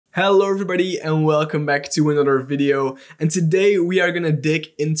Hello everybody and welcome back to another video, and today we are gonna dig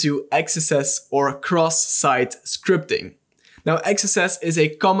into XSS or cross-site scripting. Now XSS is a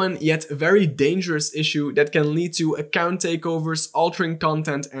common yet very dangerous issue that can lead to account takeovers, altering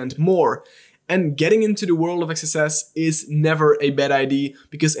content and more. And getting into the world of XSS is never a bad idea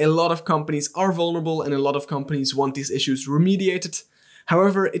because a lot of companies are vulnerable and a lot of companies want these issues remediated.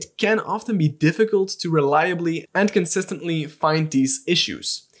 However, it can often be difficult to reliably and consistently find these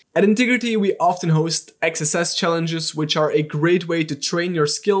issues. At Integrity, we often host XSS challenges, which are a great way to train your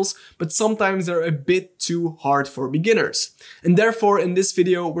skills, but sometimes they're a bit too hard for beginners. And therefore, in this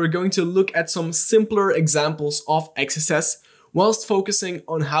video, we're going to look at some simpler examples of XSS, whilst focusing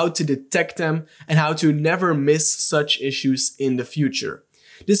on how to detect them and how to never miss such issues in the future.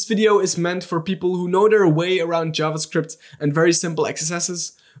 This video is meant for people who know their way around JavaScript and very simple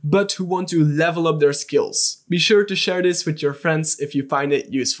XSSs, but who want to level up their skills. Be sure to share this with your friends if you find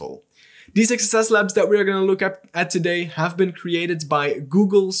it useful. These XSS labs that we're going to look at today have been created by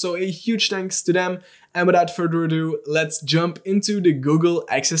Google, so a huge thanks to them. And without further ado, let's jump into the Google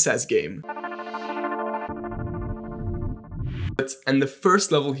XSS game. And the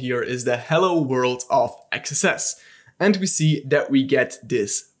first level here is the hello world of XSS. And we see that we get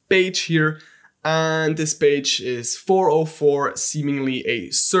this page here. And this page is 404, seemingly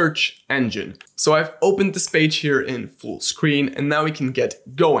a search engine. So I've opened this page here in full screen and now we can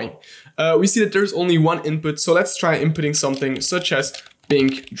get going. We see that there's only one input, so let's try inputting something such as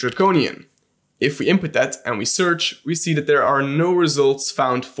pink draconian. If we input that and we search, we see that there are no results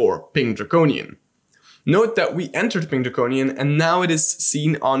found for pink draconian. Note that we entered pink draconian and now it is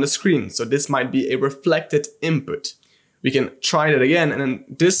seen on the screen, so this might be a reflected input. We can try that again, and in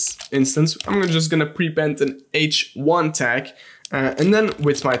this instance, I'm just gonna prepend an H1 tag, and then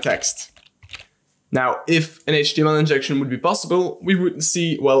with my text. Now, if an HTML injection would be possible, we would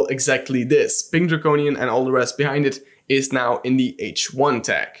see, well, exactly this. Pink draconian and all the rest behind it is now in the H1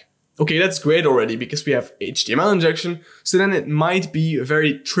 tag. Okay, that's great already because we have HTML injection, so then it might be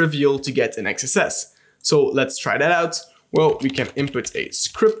very trivial to get an XSS. So let's try that out. Well, we can input a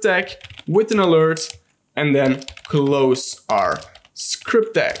script tag with an alert, and then close our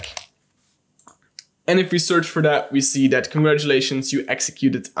script tag. And if we search for that, we see that congratulations, you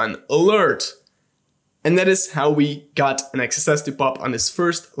executed an alert. And that is how we got an XSS to pop on this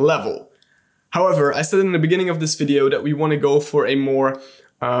first level. However, I said in the beginning of this video that we want to go for a more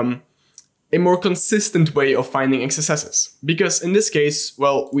consistent way of finding XSSs. Because in this case,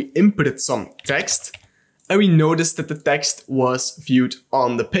 well, we inputted some text and we noticed that the text was viewed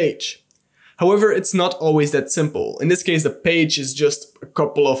on the page. However, it's not always that simple. In this case, the page is just a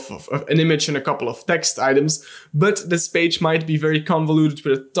couple of an image and a couple of text items, but this page might be very convoluted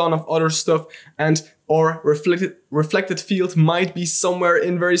with a ton of other stuff, and or reflected field might be somewhere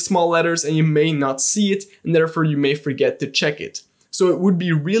in very small letters and you may not see it, and therefore you may forget to check it. So it would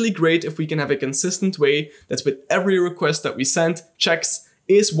be really great if we can have a consistent way that with every request that we send checks,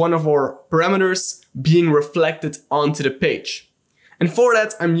 is one of our parameters being reflected onto the page. And for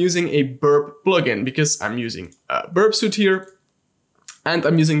that, I'm using a burp plugin because I'm using Burpsuite here, and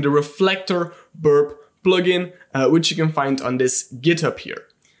I'm using the reflector burp plugin, which you can find on this GitHub here.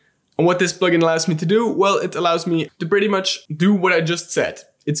 And what this plugin allows me to do, well, it allows me to pretty much do what I just said.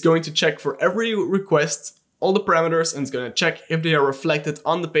 It's going to check for every request, all the parameters, and it's going to check if they are reflected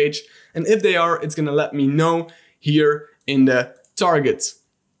on the page. And if they are, it's going to let me know here in the target.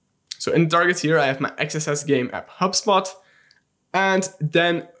 So in the target here, I have my XSS game app HubSpot. And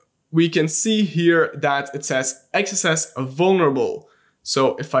then we can see here that it says XSS vulnerable.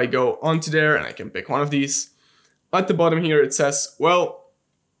 So if I go onto there and I can pick one of these, at the bottom here it says, well,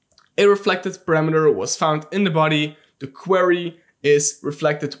 a reflected parameter was found in the body. The query is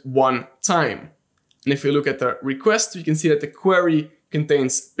reflected one time. And if you look at the request, we can see that the query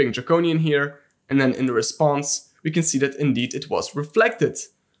contains pink draconian here. And then in the response, we can see that indeed it was reflected.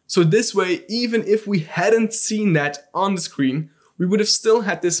 So this way, even if we hadn't seen that on the screen, we would have still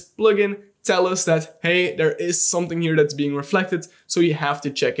had this plugin tell us that, hey, there is something here that's being reflected, so you have to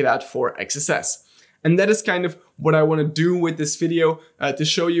check it out for XSS. And that is kind of what I want to do with this video, to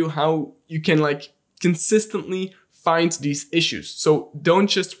show you how you can consistently find these issues. So don't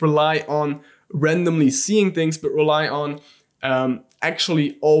just rely on randomly seeing things, but rely on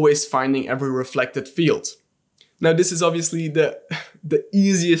actually always finding every reflected field. Now, this is obviously the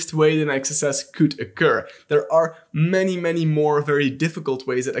easiest way that XSS could occur. There are many, many more very difficult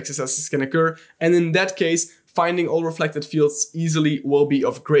ways that XSS can occur. And in that case, finding all reflected fields easily will be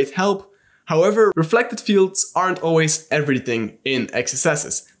of great help. However, reflected fields aren't always everything in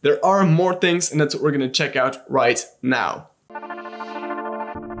XSSs. There are more things, and that's what we're going to check out right now.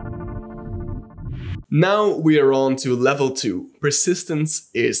 Now we are on to level 2. Persistence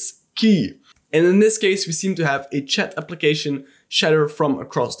is key. And in this case, we seem to have a chat application shatter from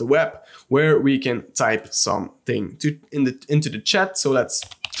across the web where we can type something into the chat. So let's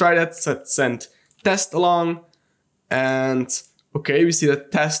try that. Let's send test along. And okay, we see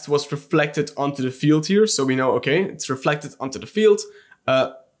that test was reflected onto the field here. So we know, okay, it's reflected onto the field.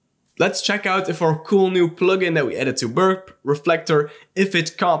 Let's check out if our cool new plugin that we added to Burp Reflector, if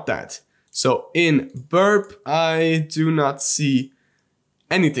it caught that. So in Burp, I do not see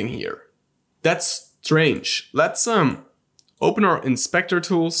anything here. That's strange. Let's open our inspector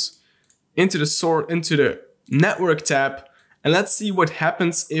tools into the network tab, and let's see what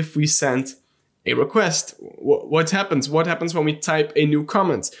happens if we send a request. What happens? What happens when we type a new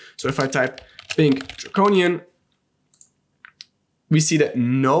comment? So if I type pink draconian, we see that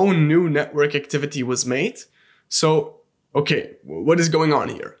no new network activity was made. So, okay, what is going on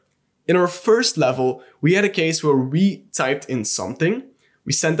here? In our first level, we had a case where we typed in something.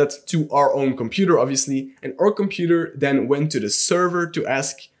 We sent that to our own computer, obviously, and our computer then went to the server to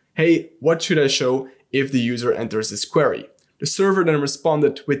ask, hey, what should I show if the user enters this query? The server then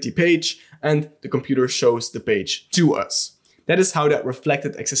responded with the page, and the computer shows the page to us. That is how that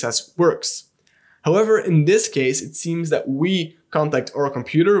reflected XSS works. However, in this case, it seems that we contact our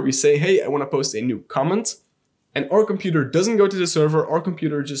computer, we say, hey, I want to post a new comment, and our computer doesn't go to the server, our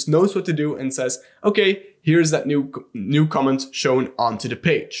computer just knows what to do and says, okay, here's that new comment shown onto the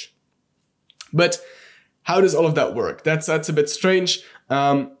page. But how does all of that work? That's a bit strange.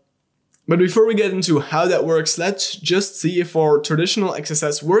 But before we get into how that works, let's just see if our traditional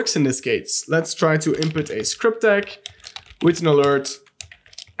XSS works in this case. Let's try to input a script tag with an alert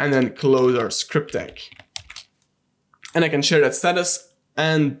and then close our script tag. And I can share that status,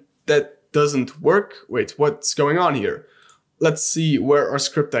 and that doesn't work. Wait, what's going on here? Let's see where our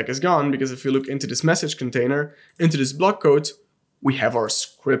script tag is gone, because if you look into this message container, into this block code, we have our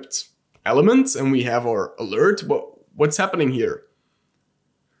script element and we have our alert. What's happening here?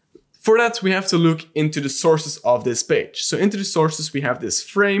 For that, we have to look into the sources of this page. So into the sources, we have this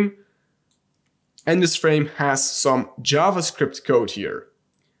frame, and this frame has some JavaScript code here.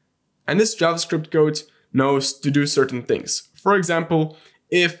 And this JavaScript code knows to do certain things. For example,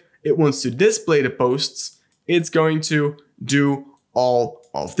 if it wants to display the posts, it's going to do all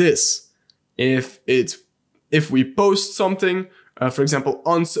of this. If we post something, for example,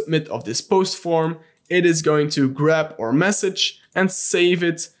 on submit of this post form, it is going to grab our message and save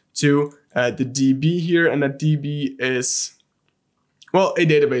it to the DB here, and that DB is, well, a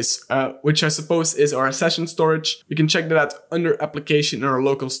database, which I suppose is our session storage. We can check that out under application in our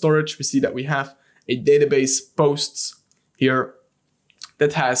local storage. We see that we have a database posts here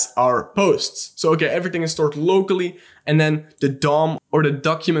that has our posts. So okay, everything is stored locally, and then the DOM or the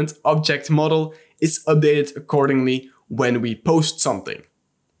document object model is updated accordingly when we post something.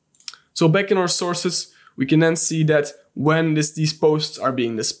 So back in our sources, we can then see that when these posts are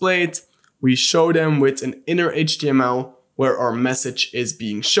being displayed, we show them with an inner HTML where our message is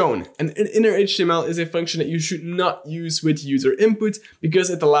being shown. And an inner HTML is a function that you should not use with user input,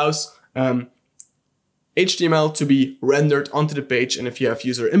 because it allows HTML to be rendered onto the page, and if you have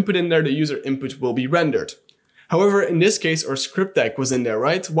user input in there, the user input will be rendered. However, in this case, our script tag was in there,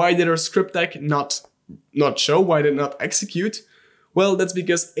 right? Why did our script tag not show? Why did it not execute? Well, that's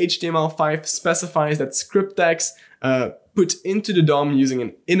because HTML5 specifies that script tags put into the DOM using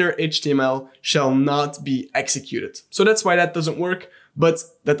an inner HTML shall not be executed. So that's why that doesn't work, but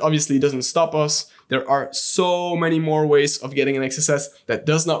that obviously doesn't stop us. There are so many more ways of getting an XSS that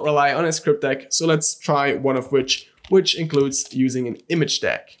does not rely on a script tag. So let's try one of which includes using an image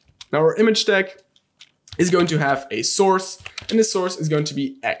tag. Now our image tag is going to have a source, and the source is going to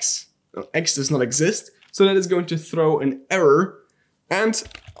be X. Now, X does not exist, so that is going to throw an error, and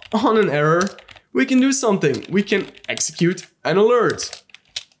on an error, we can do something. We can execute an alert.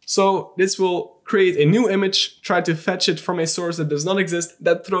 So this will create a new image, try to fetch it from a source that does not exist,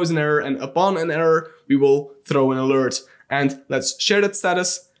 that throws an error, and upon an error, we will throw an alert. And let's share that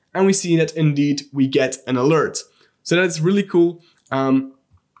status, and we see that indeed we get an alert. So that's really cool.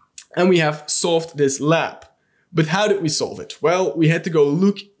 And we have solved this lab. But how did we solve it? Well, we had to go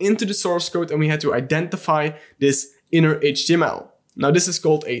look into the source code, and we had to identify this inner HTML. Now this is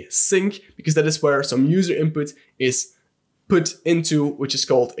called a sink, because that is where some user input is put into, which is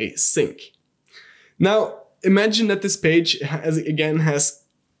called a sink. Now imagine that this page has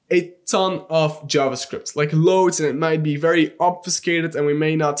a ton of JavaScript, like loads, and it might be very obfuscated, and we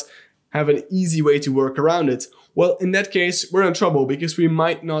may not have an easy way to work around it. Well, in that case, we're in trouble, because we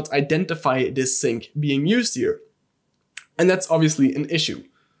might not identify this sink being used here. And that's obviously an issue.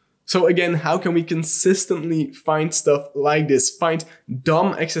 So again, how can we consistently find stuff like this, find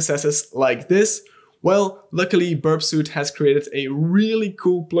DOM XSSs like this? Well, luckily Burpsuite has created a really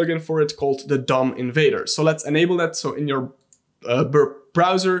cool plugin for it called the DOM Invader. So let's enable that. So in your Burp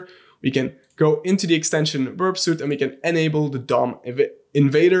browser, we can go into the extension Burpsuite and we can enable the DOM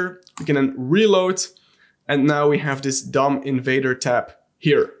Invader. We can then reload, and now we have this DOM Invader tab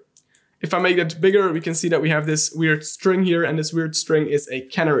here. If I make that bigger, we can see that we have this weird string here, and this weird string is a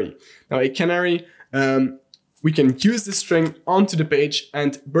canary. Now a canary, we can use this string onto the page,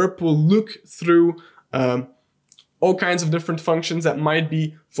 and Burp will look through all kinds of different functions that might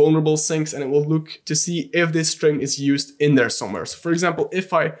be vulnerable syncs, and it will look to see if this string is used in there somewhere. So for example,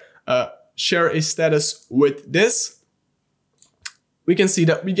 if I share a status with this, we can see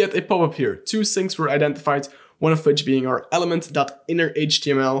that we get a pop-up here. 2 syncs were identified, one of which being our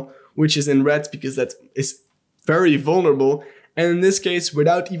element.innerHTML, which is in red because that is very vulnerable. And in this case,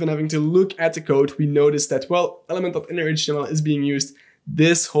 without even having to look at the code, we notice that, well, element.innerHTML is being used.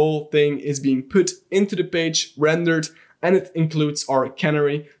 This whole thing is being put into the page, rendered, and it includes our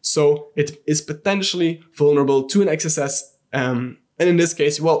canary. So it is potentially vulnerable to an XSS. And in this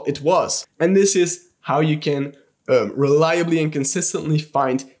case, well, it was. And this is how you can reliably and consistently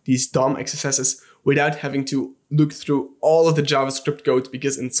find these DOM XSSs without having to look through all of the JavaScript code,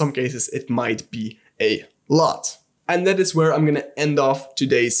 because in some cases it might be a lot. And that is where I'm gonna end off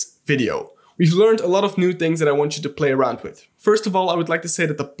today's video. We've learned a lot of new things that I want you to play around with. First of all, I would like to say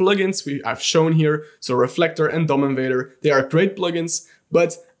that the plugins I've shown here, so Reflector and DOM Invader, they are great plugins,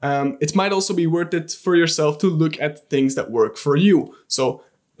 but it might also be worth it for yourself to look at things that work for you. So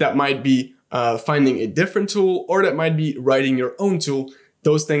that might be finding a different tool, or that might be writing your own tool.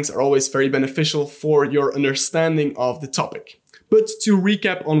 Those things are always very beneficial for your understanding of the topic. But to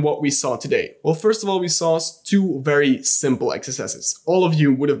recap on what we saw today. Well, first of all, we saw 2 very simple XSSs. All of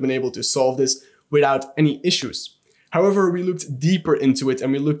you would have been able to solve this without any issues. However, we looked deeper into it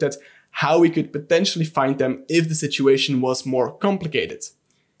and we looked at how we could potentially find them if the situation was more complicated.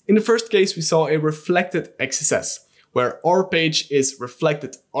 In the first case, we saw a reflected XSS, where our page is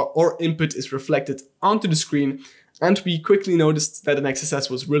reflected, our input is reflected onto the screen, and we quickly noticed that an XSS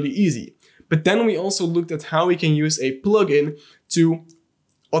was really easy. But then we also looked at how we can use a plugin to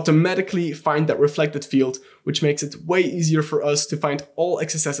automatically find that reflected field, which makes it way easier for us to find all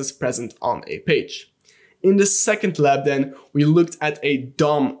XSSs present on a page. In the second lab then, we looked at a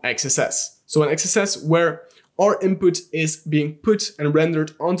DOM XSS. So an XSS where our input is being put and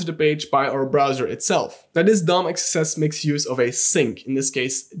rendered onto the page by our browser itself. Now this DOM XSS makes use of a sync, in this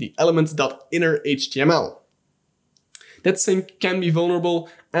case the element.innerHTML. That sync can be vulnerable,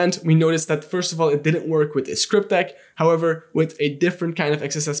 and we noticed that first of all it didn't work with a script tag. However, with a different kind of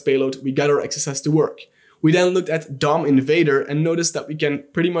XSS payload, we got our XSS to work. We then looked at DOM Invader and noticed that we can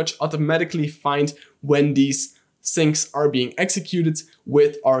pretty much automatically find when these syncs are being executed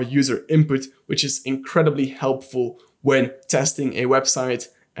with our user input, which is incredibly helpful when testing a website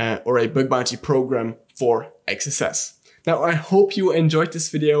or a bug bounty program for XSS. Now, I hope you enjoyed this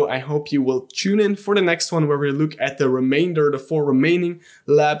video. I hope you will tune in for the next one where we look at the 4 remaining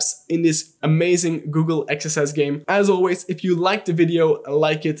labs in this amazing Google XSS game. As always, if you liked the video,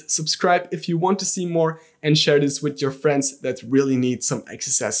 like it, subscribe if you want to see more, and share this with your friends that really need some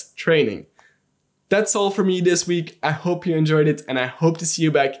XSS training. That's all for me this week. I hope you enjoyed it, and I hope to see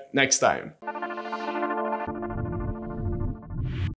you back next time.